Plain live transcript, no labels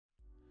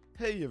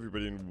Hey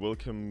everybody and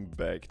welcome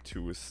back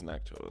to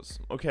Snacktos.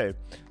 Okay,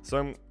 so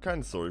I'm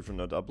kinda sorry for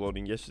not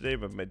uploading yesterday,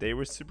 but my day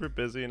was super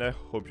busy and I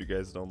hope you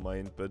guys don't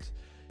mind. But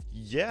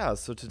yeah,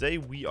 so today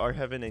we are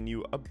having a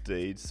new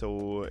update.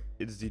 So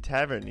it's the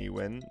Tavern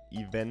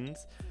Event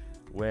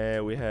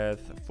where we have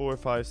 4,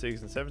 5,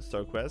 6 and 7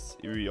 star quests.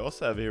 We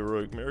also have a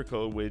Heroic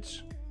Miracle,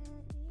 which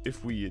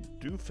if we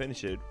do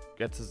finish it,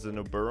 gets us an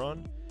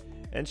Oberon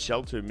and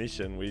Shelter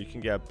Mission where you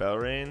can get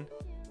Belrain,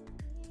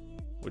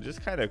 which is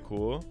kinda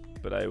cool.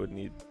 But I would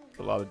need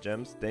a lot of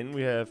gems. Then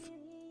we have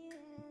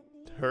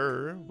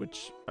her,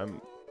 which I'm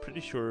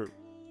pretty sure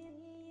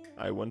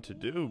I want to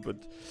do, but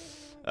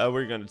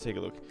we're gonna take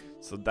a look.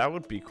 So that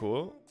would be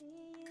cool,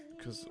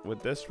 because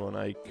with this one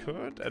I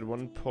could at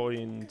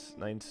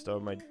 1.9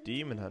 star my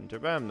Demon Hunter,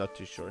 but I'm not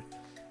too sure.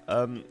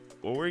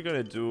 What we're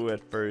gonna do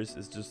at first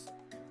is just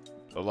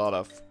a lot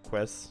of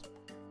quests.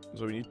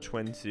 So we need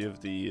 20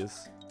 of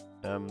these.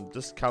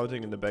 Just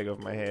counting in the back of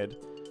my head,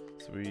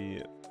 so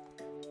we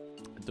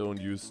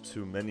don't use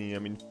too many. I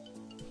mean,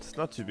 it's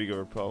not too big of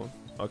a problem.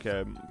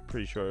 Okay, I'm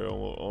pretty sure I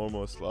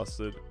almost lost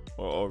it,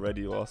 or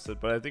already lost it,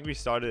 but I think we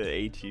started at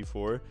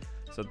 84,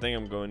 so I think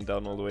I'm going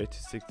down all the way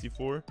to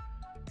 64,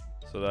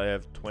 so that I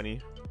have 20.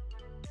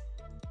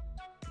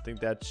 I think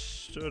that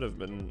should have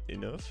been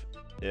enough.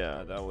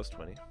 Yeah, that was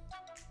 20.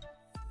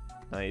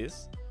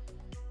 Nice.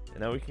 And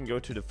now we can go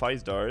to the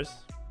 5 stars.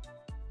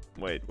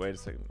 Wait a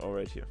second. Oh,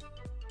 right here.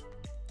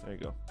 There you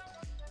go.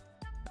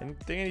 I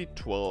think I need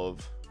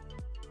 12.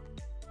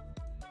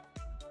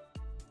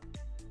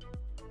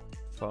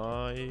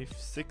 5,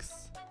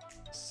 6,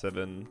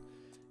 7,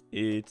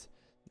 8,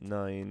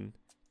 9,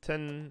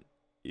 10,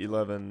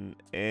 11,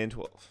 and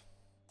 12.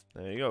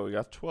 There you go, we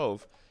got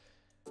 12.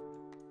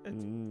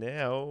 And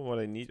now what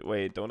I need,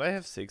 wait, don't I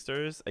have 6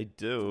 stars? I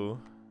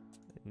do.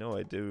 No,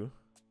 I do.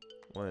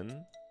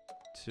 1,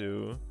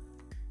 2,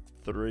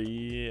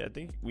 3. I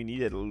think we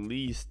need at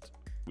least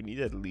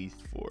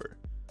 4.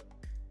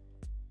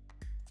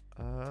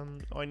 Oh,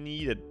 I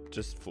needed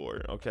just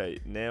 4. Okay,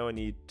 now I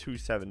need 2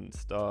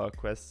 7-star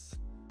quests.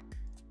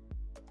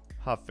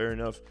 Fair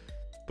enough.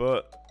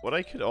 But what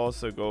I could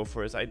also go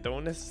for is, I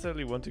don't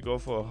necessarily want to go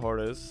for a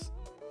Horus.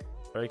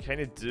 Or I kind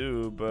of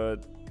do,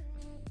 but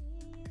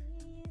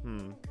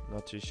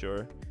not too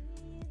sure.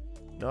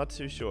 Not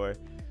too sure.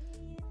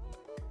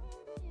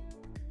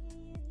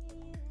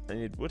 And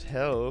it would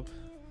help.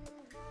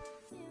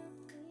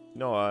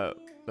 No,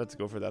 let's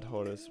go for that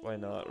Horus. Why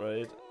not,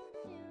 right?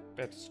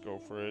 Let's go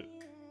for it.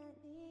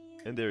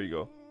 And there you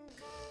go.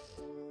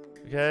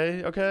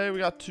 Okay, we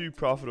got 2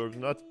 Prophet Orbs.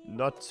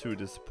 Not too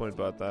disappointed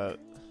about that.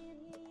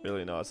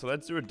 Really not. So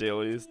let's do our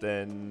dailies,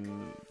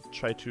 then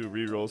try to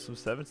re-roll some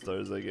 7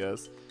 stars, I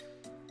guess.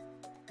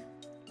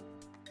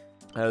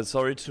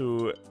 Sorry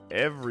to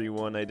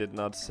everyone I did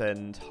not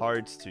send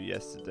hearts to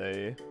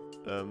yesterday.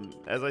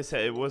 As I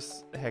said, it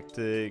was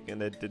hectic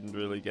and I didn't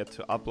really get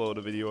to upload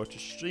a video or to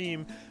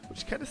stream,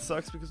 which kind of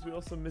sucks because we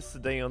also missed a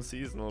day on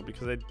seasonal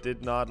because I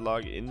did not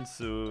log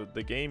into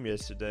the game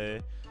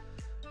yesterday,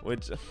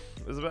 which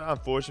is a bit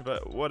unfortunate,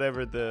 but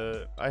whatever.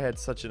 I had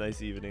such a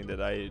nice evening that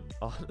I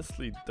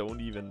honestly don't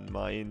even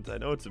mind. I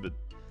know it's a bit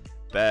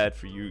bad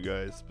for you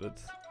guys,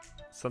 but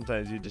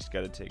sometimes you just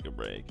gotta take a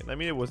break. And I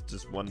mean, it was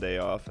just one day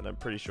off, and I'm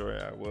pretty sure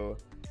I will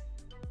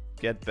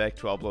get back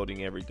to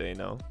uploading every day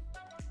now.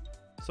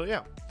 So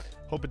yeah,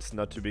 hope it's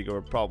not too big of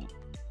a problem.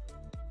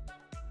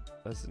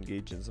 Let's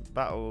engage in some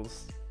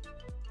battles.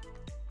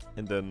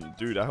 And then,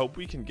 dude, I hope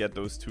we can get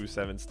those 2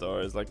 7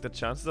 stars. Like, the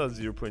chances are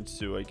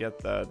 0.2, I get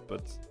that,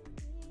 but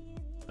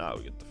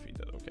we get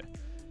defeated, okay.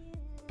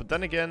 But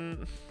then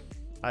again,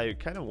 I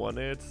kind of want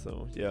it,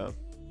 so yeah.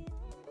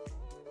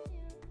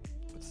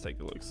 Let's take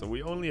a look. So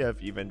we only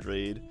have event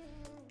raid.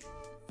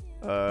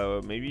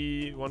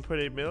 Maybe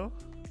 1.8 mil?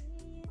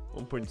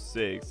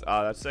 1.6.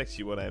 That's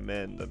actually what I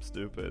meant. I'm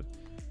stupid.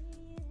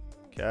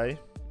 Okay.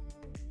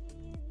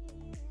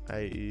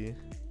 IE.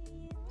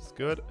 It's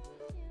good.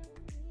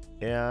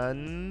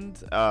 And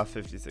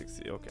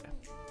 50-60. Okay.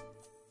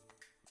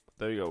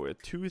 There you go. We're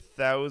at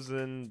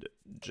 2,000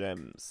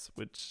 gems,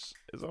 which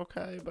is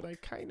okay, but I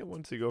kind of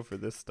want to go for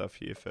this stuff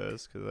here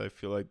first because I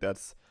feel like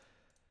that's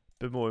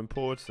a bit more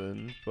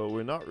important. But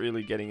we're not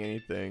really getting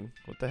anything.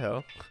 What the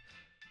hell?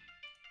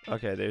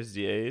 Okay, there's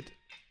the 8.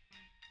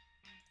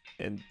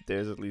 And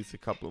there's at least a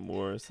couple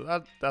more,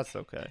 so that's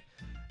okay.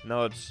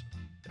 Now it's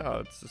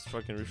just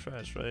fucking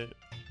refresh, right?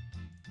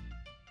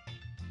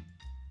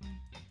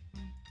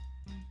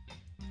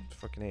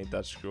 Fucking hate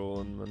that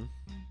scrolling, man.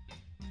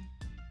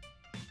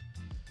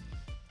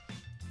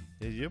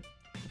 Yep.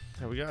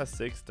 And we got a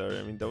 6 star.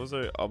 I mean, those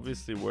are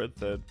obviously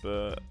worth it,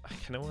 but I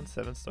kind of want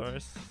 7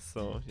 stars.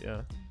 So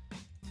yeah,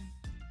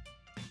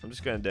 I'm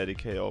just gonna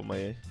dedicate all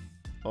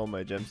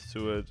my gems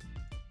to it.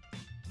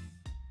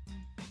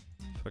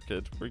 Fuck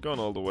it, we're going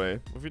all the way.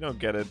 If we don't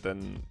get it,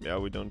 then yeah,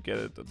 we don't get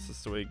it. That's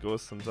just the way it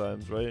goes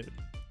sometimes, right?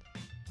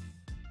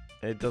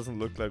 And it doesn't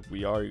look like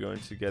we are going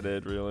to get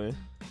it, really.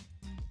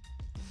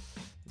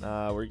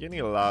 Nah, we're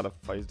getting a lot of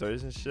 5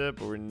 stars and shit,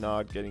 but we're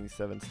not getting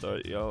 7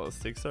 stars. Yo,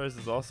 6 stars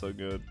is also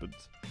good, but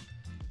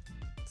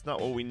It's not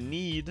what we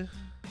need.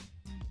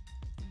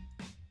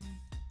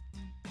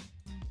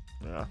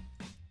 Yeah.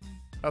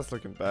 That's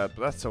looking bad,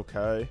 but that's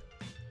okay.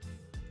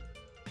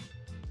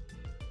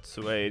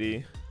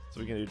 280. So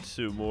we can do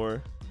 2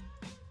 more.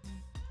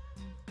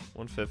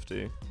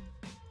 150.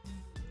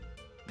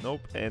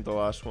 Nope. And the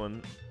last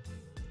one.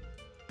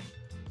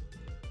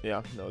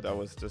 Yeah, no, that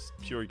was just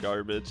pure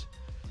garbage.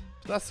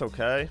 But that's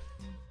okay.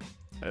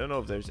 I don't know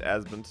if there's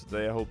Aspen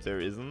today. I hope there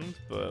isn't,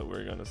 but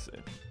we're gonna see.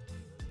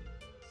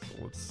 So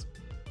let's...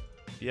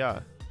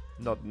 Yeah.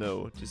 Not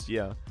no, just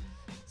yeah.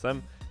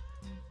 So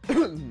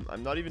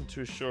I'm not even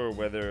too sure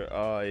whether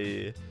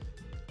I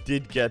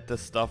did get the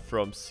stuff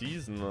from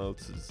seasonal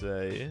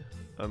today.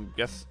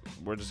 Guess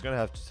we're just gonna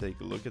have to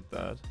take a look at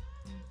that.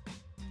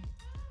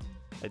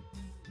 I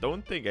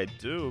don't think I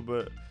do,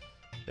 but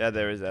yeah,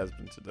 there is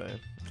Aspen today.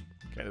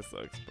 Kinda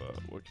sucks, but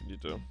what can you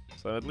do?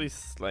 So I'm at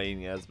least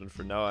slaying Aspen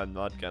for now. I'm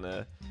not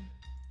gonna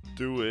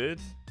do it.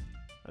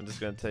 I'm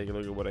just gonna take a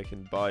look at what I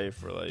can buy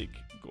for like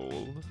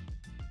gold.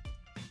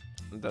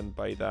 And then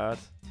buy that.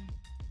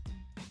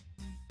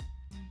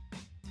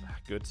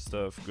 Good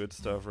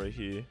stuff right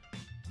here.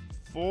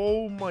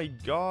 Oh my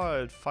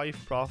god, 5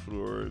 profit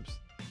orbs.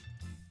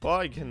 Well,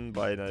 I can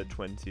buy another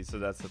 20, so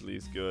that's at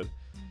least good.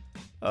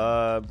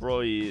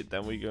 Bro,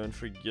 then we going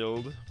for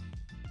guild.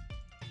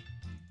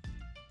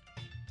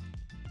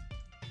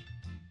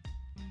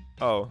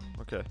 Oh,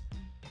 okay.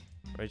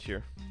 Right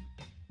here.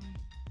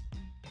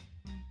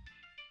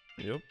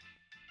 Yep.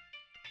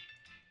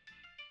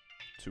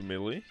 2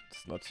 milli.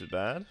 It's not too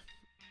bad.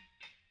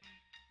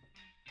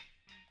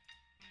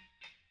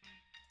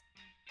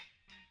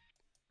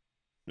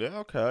 Yeah,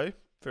 okay.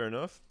 Fair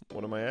enough.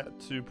 What am I at?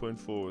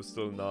 2.4.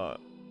 Still not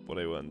what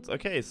I want.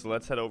 Okay, so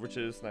let's head over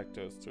to Snack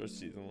Toast or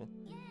seasonal.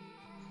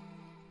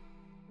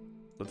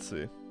 Let's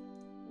see.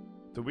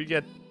 Did we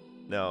get...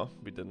 No,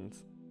 we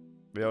didn't.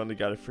 We only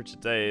got it for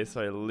today,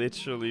 so I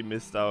literally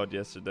missed out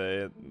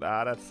yesterday.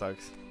 Ah, that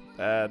sucks.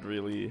 That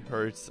really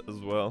hurts as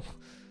well.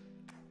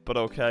 But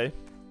okay.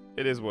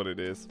 It is what it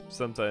is.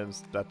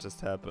 Sometimes that just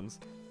happens.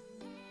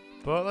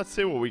 But let's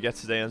see what we get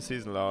today on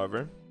seasonal,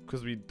 however.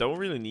 Because we don't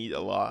really need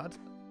a lot.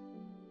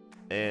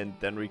 And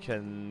then we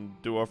can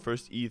do our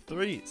first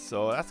E3,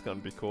 so that's gonna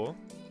be cool.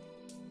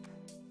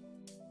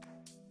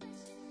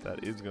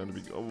 That is gonna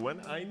be cool.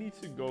 When I need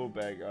to go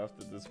back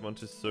after this one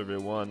to survey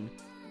 1,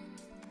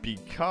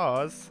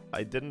 because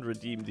I didn't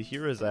redeem the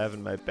heroes I have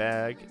in my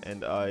bag,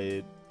 and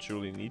I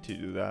truly need to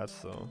do that,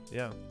 so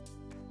yeah.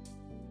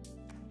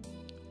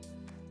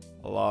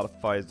 A lot of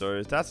 5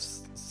 stars.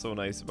 That's so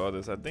nice about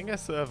this. I think I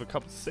still have a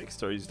couple 6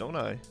 stars, don't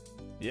I?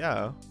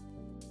 Yeah.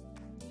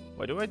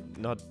 Why do I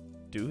not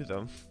do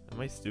them? Am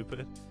I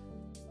stupid?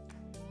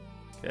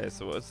 Okay,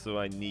 so what do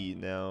I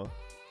need now?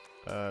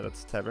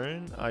 That's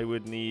Tavern. I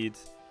would need...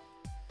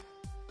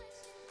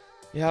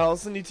 Yeah, I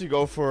also need to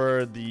go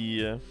for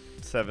the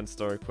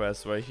 7-star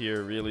quest right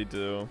here. Really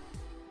do.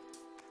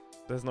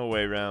 There's no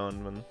way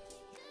around, man.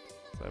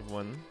 So I have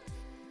 1.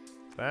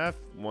 I have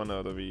 1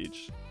 out of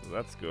each. So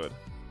that's good.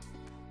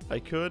 I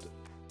could,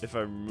 if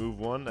I remove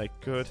 1, I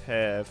could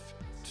have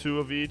 2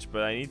 of each,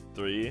 but I need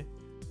 3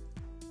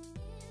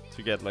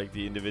 to get like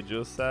the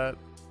individual set.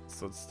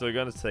 So it's still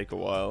gonna take a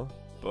while,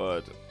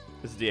 but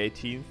it's the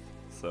 18th,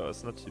 so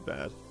it's not too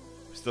bad.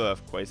 We still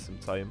have quite some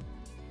time.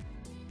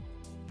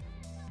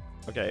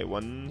 Okay,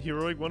 1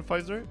 heroic, 1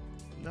 5-star?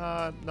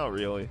 Nah, not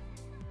really.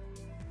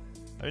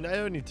 I mean, I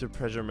don't need to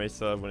pressure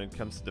myself when it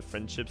comes to the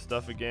friendship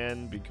stuff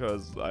again,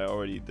 because I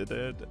already did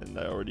it, and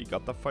I already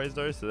got the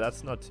 5-star, so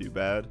that's not too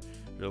bad,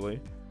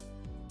 really.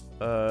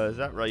 Is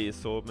that right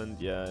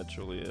assortment? Yeah, it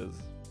truly is.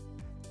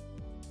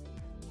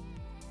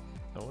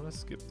 I want to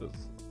skip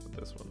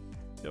this one.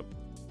 Yep.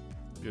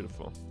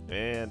 Beautiful.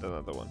 And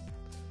another one.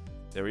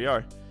 There we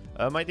are.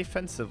 My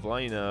defensive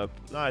lineup.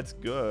 Nah, it's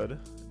good.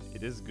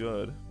 It is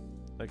good.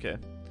 Okay.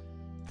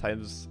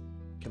 Times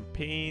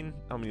campaign.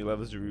 How many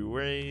levels do we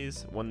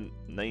raise?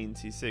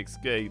 196.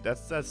 Okay,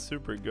 that's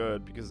super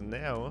good because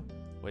now...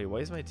 Wait, why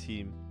is my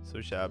team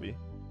so shabby?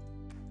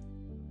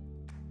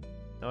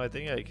 Now I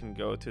think I can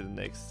go to the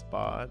next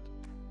spot.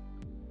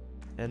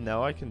 And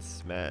now I can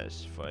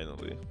smash,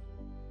 finally.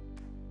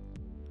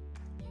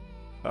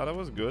 Oh, that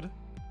was good.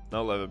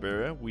 Now level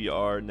barrier. We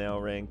are now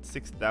ranked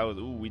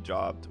 6,000. Ooh, we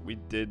dropped. We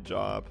did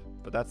drop.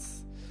 But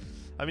that's...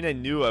 I mean, I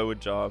knew I would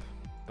drop.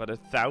 But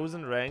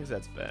 1,000 ranks,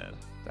 that's bad.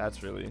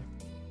 That's really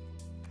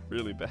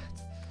bad.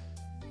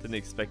 Didn't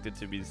expect it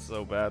to be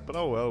so bad. But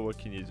oh well, what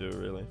can you do,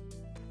 really?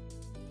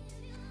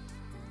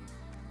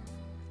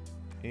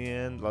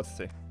 And let's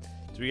see.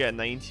 Do we get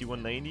 90,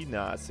 190?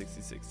 Nah,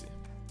 60, 60.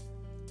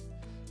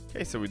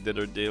 Okay, so we did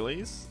our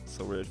dailies.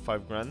 So we're at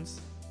 5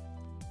 grands.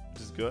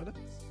 Which is good.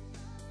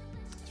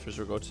 First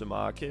we'll go to the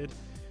market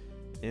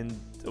in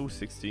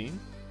 16.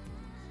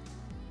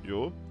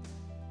 Yup.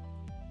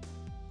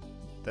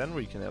 Then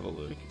we can have a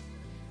look.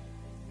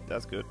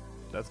 That's good.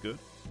 That's good.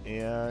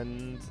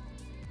 And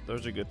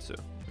those are good too.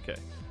 Okay.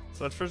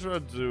 So let's first of all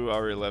do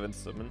our 11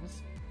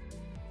 summons.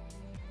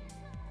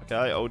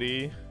 Okay,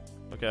 OD.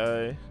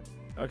 Okay.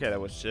 Okay, that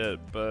was shit,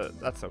 but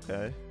that's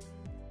okay.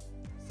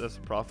 There's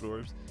some profit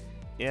orbs.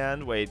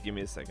 And wait, give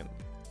me a second.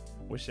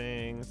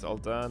 Wishing, it's all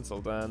done, it's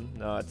all done.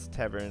 No, it's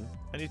Tavern.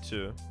 I need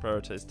to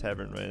prioritize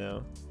Tavern right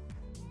now.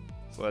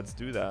 So let's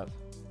do that.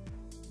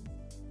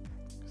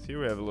 Because here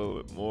we have a little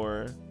bit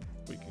more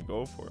we can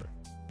go for.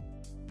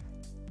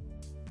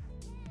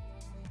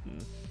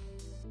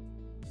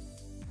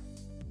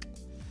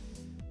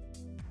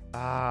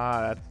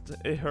 Ah,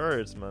 it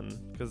hurts, man.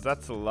 Because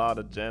that's a lot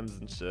of gems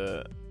and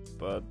shit.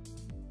 But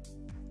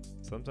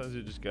sometimes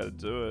you just gotta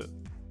do it.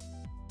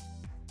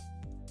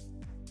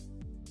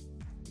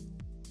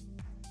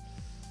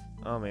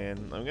 Oh man,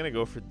 I'm gonna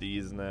go for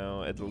these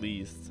now, at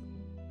least.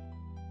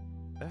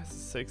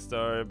 That's a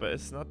 6-star, but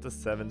it's not the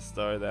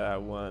 7-star that I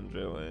want,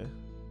 really.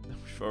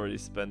 We've already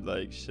spent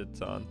like shit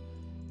ton.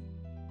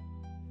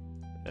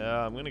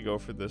 Yeah, I'm gonna go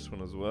for this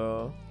one as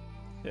well.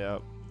 Yeah,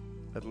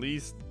 at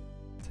least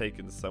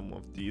taking some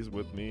of these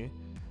with me.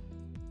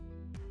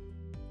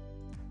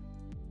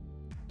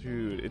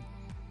 Dude,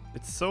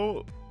 it's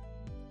so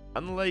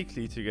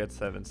unlikely to get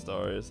 7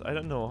 stars. I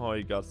don't know how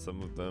I got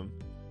some of them.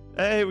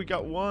 Hey, we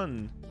got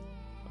one.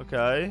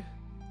 Okay.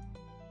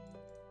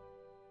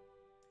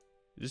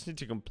 You just need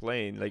to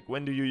complain. Like,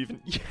 when do you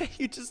even... Yeah,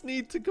 you just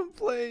need to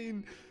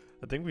complain.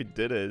 I think we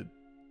did it.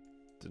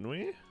 Didn't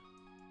we?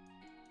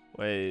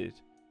 Wait.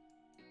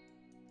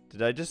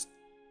 Did I just...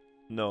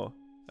 No.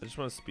 I just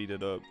want to speed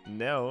it up.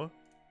 Now,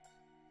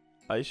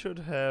 I should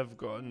have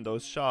gotten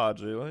those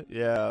shards, really.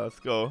 Yeah, let's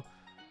go.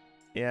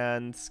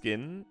 And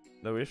skin.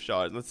 No, we have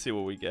shards. Let's see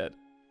what we get.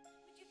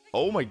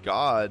 Oh my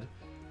god.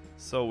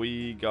 So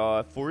we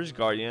got Forest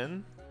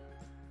Guardian.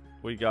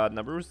 We got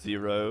number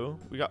 0.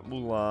 We got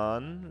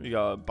Mulan. We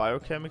got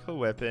Biochemical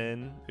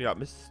Weapon. We got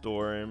Miss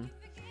Storm.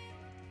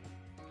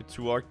 We got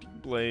 2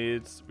 Arctic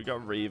Blades. We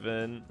got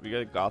Raven. We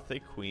got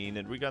Gothic Queen.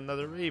 And we got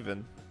another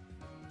Raven.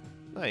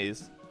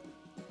 Nice.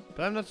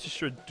 But I'm not too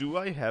sure. Do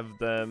I have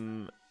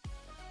them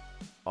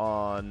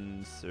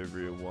on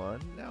server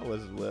 1 now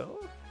as well?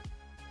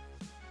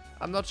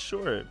 I'm not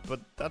sure, but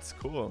that's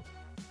cool.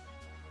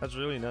 That's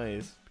really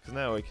nice. Because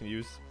now I can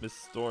use Miss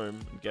Storm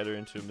and get her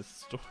into Miss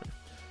Storm.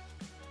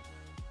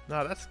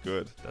 Nah, that's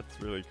good.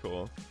 That's really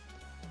cool.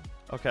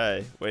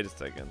 Okay, wait a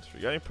second. We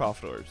got any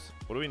profit orbs?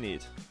 What do we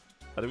need?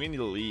 Do we need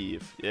to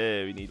leave?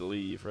 Yeah, we need to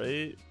leave,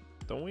 right?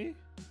 Don't we?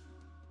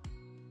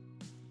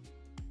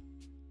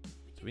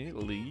 Do we need to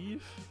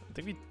leave? I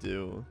think we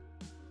do.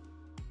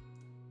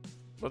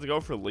 Let's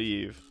go for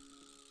leave.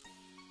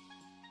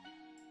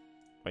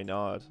 Why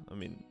not? I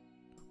mean,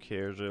 who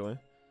cares really?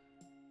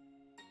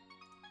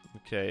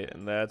 Okay,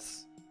 and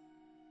that's...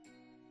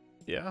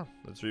 Yeah,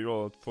 let's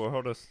reroll it for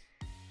Horus.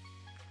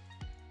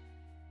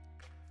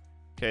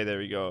 Okay, there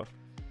we go.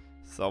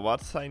 So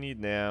what I need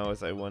now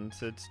is I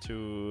wanted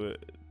to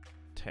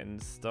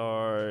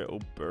 10-star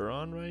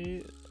Oberon,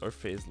 right? Or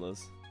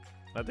Phaseless?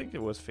 I think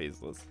it was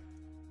Phaseless.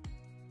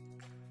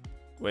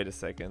 Wait a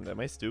second, am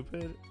I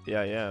stupid?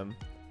 Yeah, I am.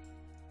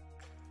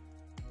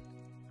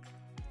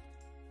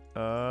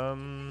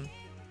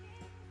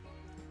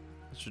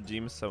 Let's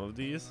redeem some of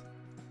these.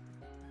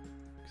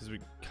 Because we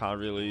can't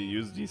really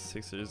use these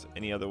 6ers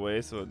any other way,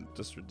 so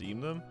just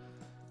redeem them.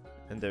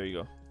 And there we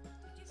go.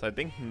 So I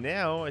think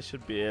now I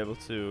should be able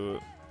to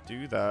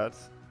do that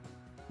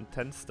in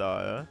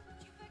 10-star.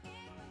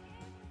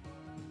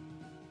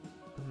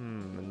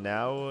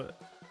 Now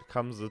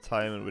comes the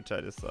time in which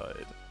I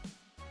decide.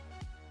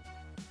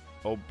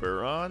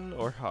 Oberon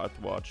or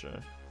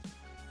Heartwatcher?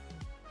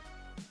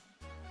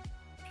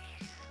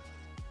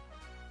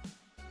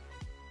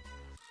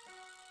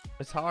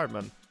 It's hard,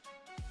 man.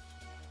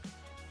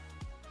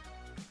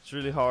 It's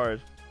really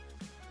hard.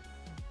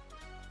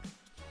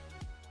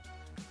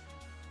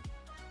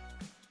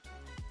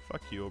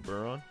 Fuck you,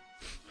 Oberon.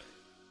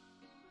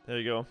 There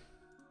you go.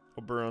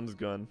 Oberon's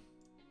gone.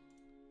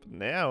 But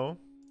now,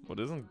 what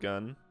isn't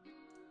gone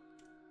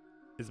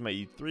is my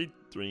E3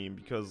 dream,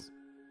 because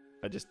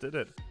I just did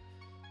it.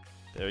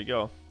 There we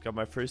go. Got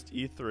my first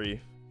E3.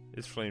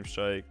 It's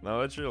Flamestrike. Now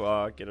let's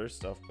relock, get our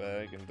stuff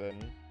back, and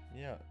then,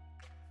 yeah.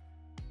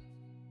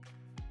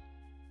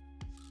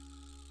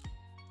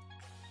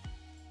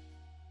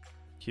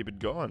 Keep it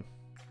going.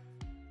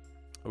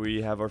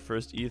 We have our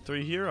first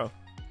E3 hero.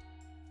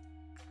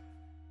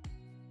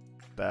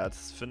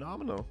 That's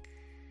phenomenal.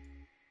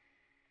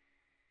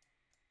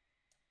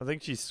 I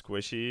think she's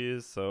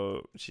squishy,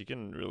 so she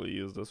can really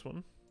use this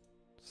one.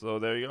 So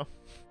there you go.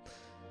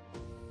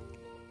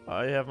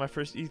 I have my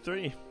first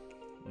E3.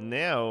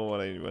 Now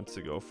what I want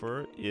to go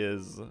for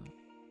is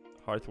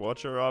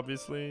Heartwatcher,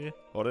 obviously.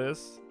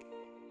 Horus.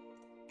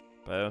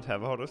 But I don't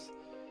have a Horus.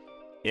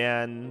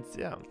 And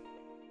yeah.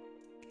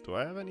 Do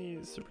I have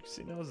any Super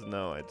Casinos?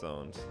 No, I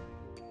don't.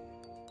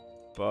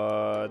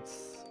 But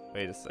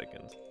wait a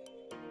second.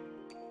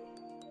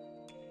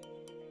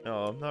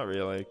 No, not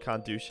really.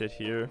 Can't do shit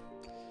here.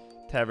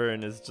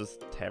 Tavern is just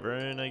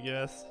Tavern, I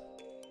guess.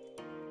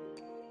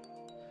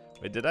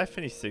 Wait, did I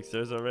finish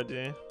 6ers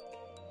already?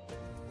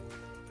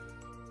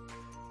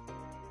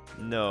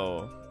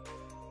 No.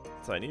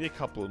 So I need a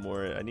couple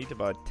more. I need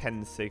about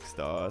 10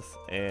 6-stars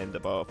and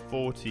about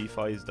 40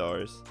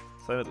 5-stars.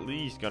 So I'm at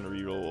least gonna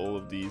reroll all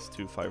of these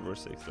to 5 or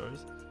 6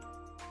 stars.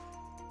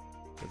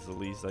 That's the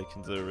least I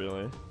can do,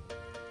 really.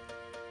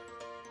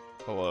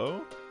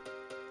 Hello?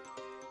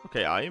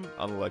 Okay, I am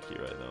unlucky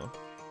right now.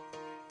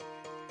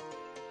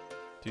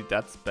 Dude,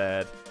 that's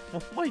bad.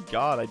 Oh my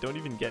god, I don't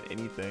even get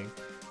anything.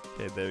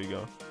 Okay, there we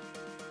go.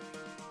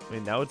 I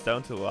mean, now it's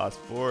down to the last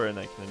 4, and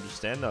I can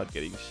understand not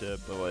getting shit,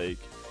 but like...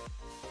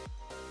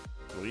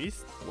 At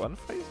least 1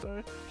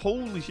 5-star?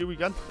 Holy shit, we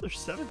got another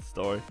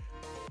 7-star.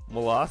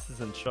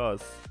 Molasses and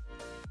trust.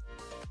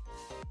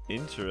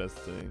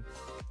 Interesting.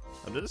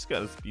 I'm just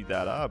gonna speed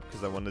that up,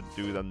 because I want to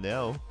do them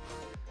now.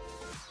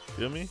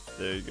 Feel me?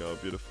 There you go,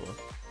 beautiful.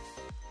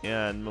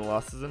 And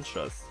molasses and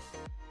trust.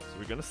 So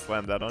we're gonna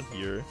slam that on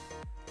here.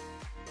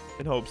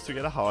 In hopes to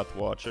get a hot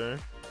watcher.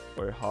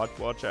 Or hot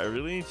watcher. I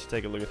really need to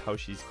take a look at how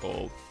she's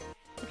called.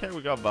 Okay,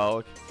 we got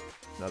Valk.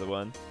 Another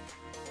one.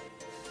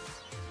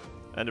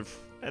 And a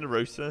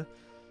Rosa.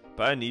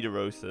 But I need a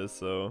Rosa,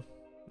 so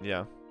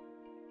yeah.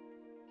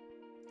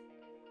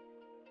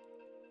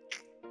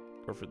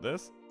 Go for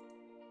this.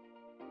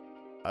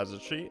 As a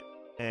treat.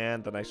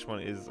 And the next one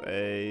is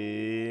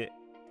a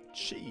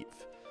Chief.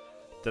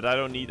 That I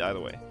don't need either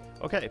way.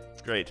 Okay,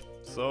 great.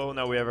 So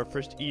now we have our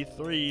first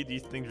E3.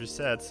 These things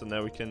reset, so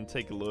now we can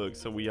take a look.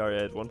 So we are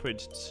at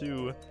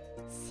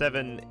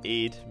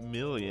 1.278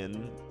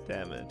 million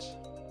damage.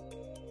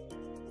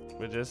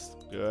 Which is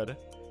good.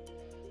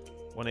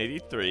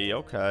 183,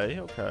 okay,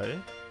 okay.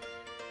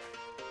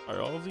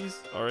 Are all of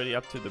these already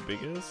up to the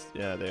biggest?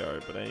 Yeah, they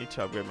are, but I need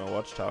to upgrade my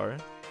watchtower.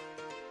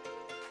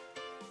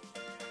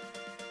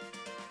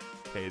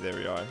 Okay, there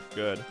we are,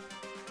 good.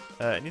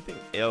 Anything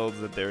else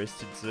that there is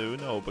to do?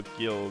 No, but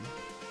guild.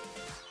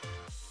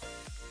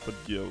 But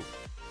guild.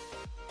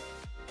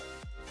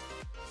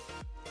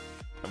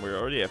 And we're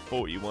already at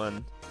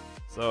 41.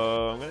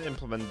 So I'm gonna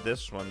implement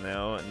this one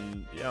now,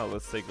 and yeah,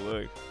 let's take a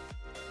look.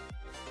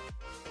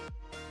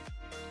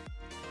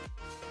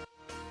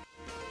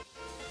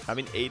 I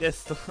mean, Ada is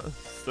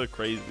still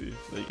crazy.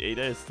 Like,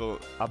 Ada is still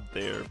up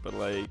there, but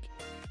like,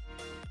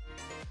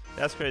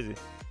 that's crazy.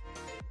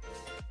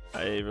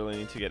 I really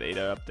need to get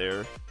Ada up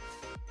there.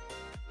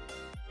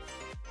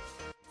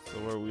 So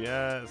where are we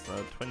at? It's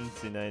now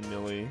 29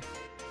 milli.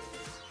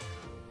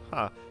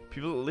 Huh.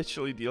 People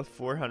literally deal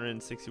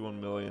 461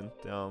 million.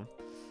 Damn.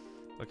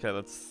 Okay,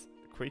 let's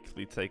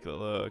quickly take a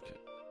look.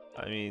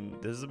 I mean,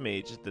 this is a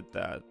mage that did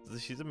that.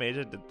 She's a mage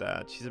that did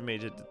that. She's a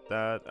mage that did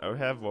that. I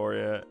have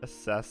warrior,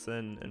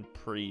 assassin, and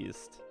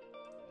priest.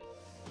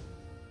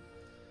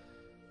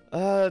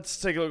 Let's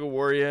take a look at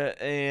warrior,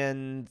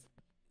 and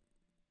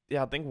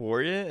yeah, I think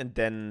warrior, and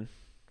then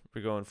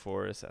we're going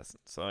for assassin.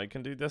 So I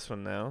can do this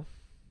one now.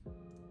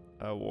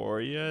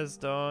 Warrior is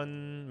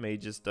done.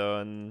 Mage is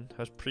done.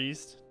 How's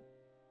priest?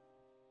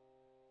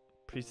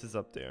 Priest is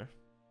up there.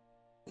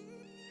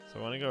 So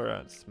I want to go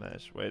around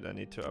smash. Wait, I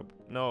need to up.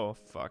 No,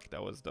 fuck,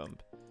 that was dumb.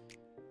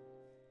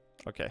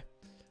 Okay,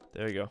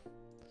 there we go.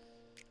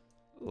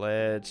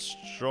 Let's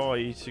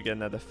try to get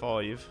another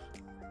 5.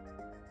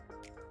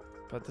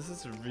 But this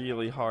is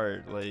really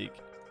hard. Like,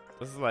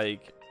 this is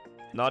like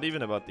not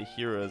even about the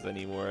heroes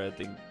anymore. I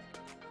think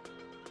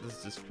this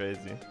is just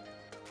crazy.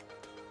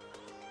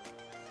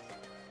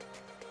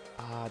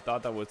 I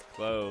thought that was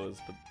close,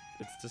 but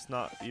it's just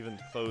not even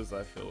close,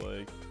 I feel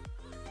like.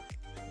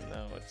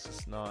 No, it's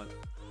just not.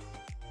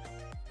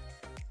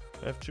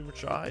 I have 2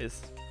 tries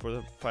for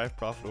the 5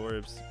 profit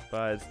orbs,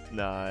 but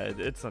nah,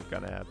 it's not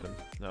gonna happen.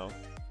 No,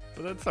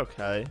 but that's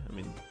okay. I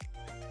mean,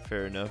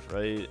 fair enough,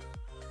 right?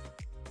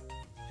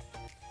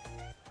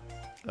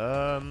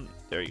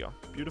 There you go.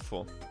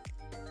 Beautiful.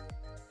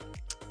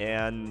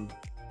 And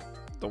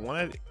the one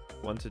I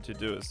wanted to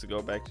do is to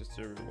go back to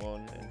server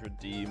 1 and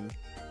redeem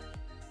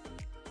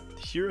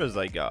the heroes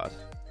I got,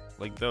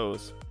 like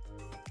those.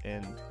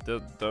 And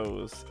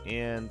those,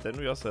 and then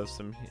we also have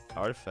some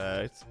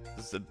artifacts.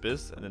 This is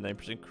Abyss and a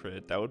 9%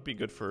 crit. That would be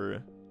good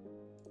for,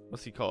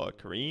 what's he called,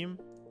 Kareem?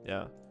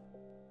 Yeah.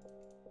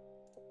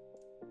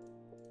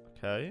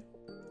 Okay.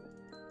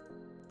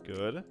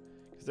 Good.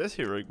 Because there's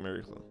Heroic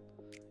Miracle.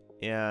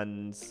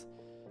 And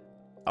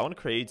I want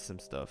to create some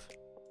stuff.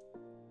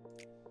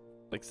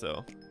 Like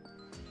so.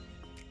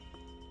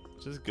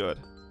 Which is good.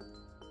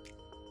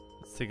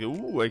 Let's take a,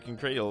 ooh, I can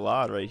create a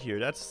lot right here.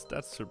 That's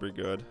super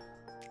good.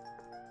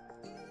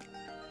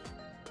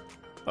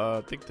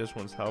 I think this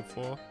one's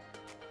helpful.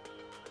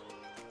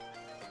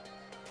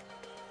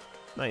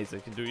 Nice, I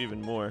can do even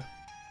more.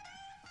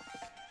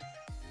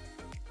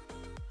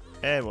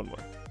 And one more.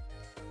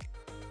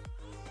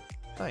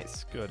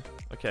 Nice, good.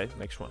 Okay,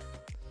 next one.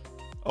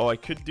 Oh, I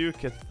could do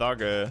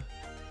Kathaga,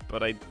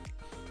 but I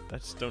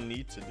just don't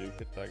need to do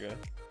Kathaga.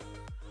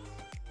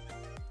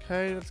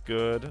 Okay, that's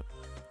good.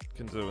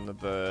 Can do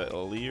another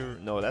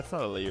Alir. No, that's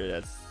not Alir,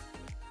 that's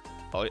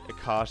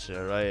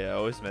Akasha, right? I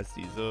always mess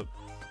these up.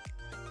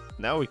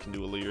 Now we can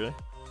do a Lyra.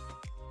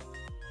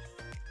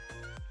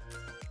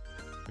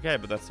 Okay,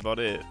 but that's about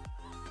it.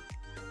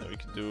 Now we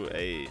can do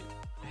a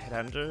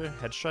Headhunter,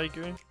 Head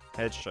Striker?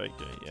 Head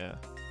Striker, yeah.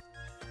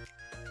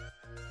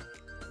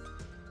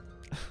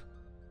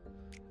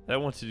 I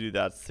want to do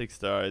that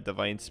 6-star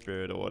Divine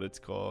Spirit, or what it's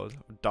called.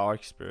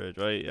 Dark Spirit,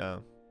 right? Yeah.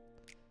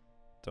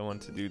 Don't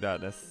want to do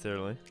that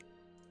necessarily.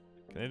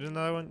 Can I do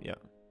another one? Yeah.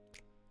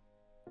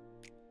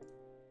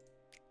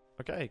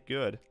 Okay,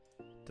 good.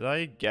 Did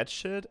I get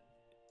shit?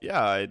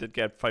 Yeah, I did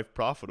get 5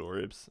 Prophet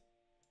Orbs.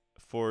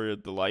 For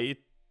the light,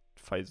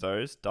 5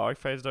 stars. Dark,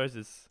 5 stars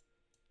is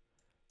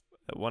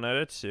 1 out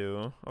of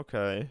 2.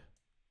 Okay.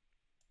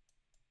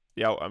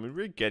 Yeah, I mean,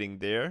 we're getting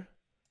there.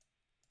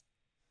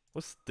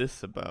 What's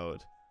this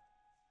about?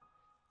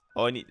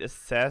 Oh, I need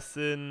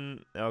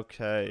Assassin.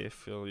 Okay, I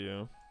feel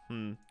you.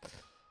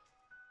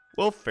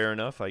 Well, fair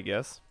enough, I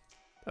guess.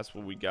 That's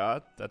what we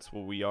got. That's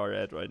what we are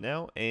at right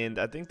now. And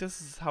I think this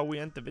is how we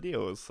end the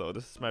video. So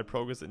this is my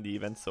progress in the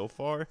event so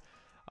far.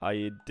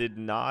 I did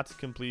not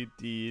complete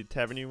the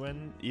Tavern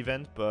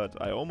event,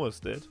 but I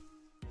almost did.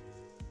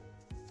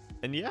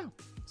 And yeah.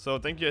 So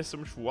thank you guys so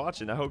much for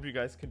watching. I hope you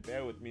guys can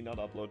bear with me not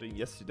uploading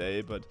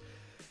yesterday, but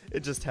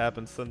it just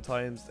happens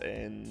sometimes,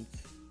 and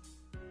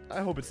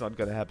I hope it's not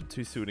gonna happen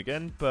too soon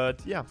again. But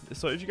yeah,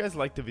 so if you guys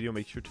liked the video,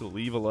 make sure to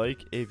leave a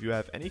like. If you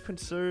have any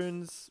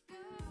concerns,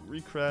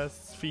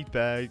 requests,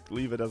 feedback,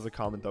 leave it as a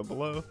comment down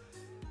below.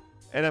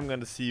 And I'm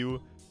gonna see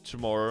you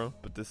tomorrow,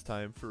 but this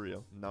time for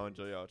real. Now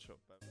enjoy your outro.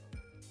 Bye.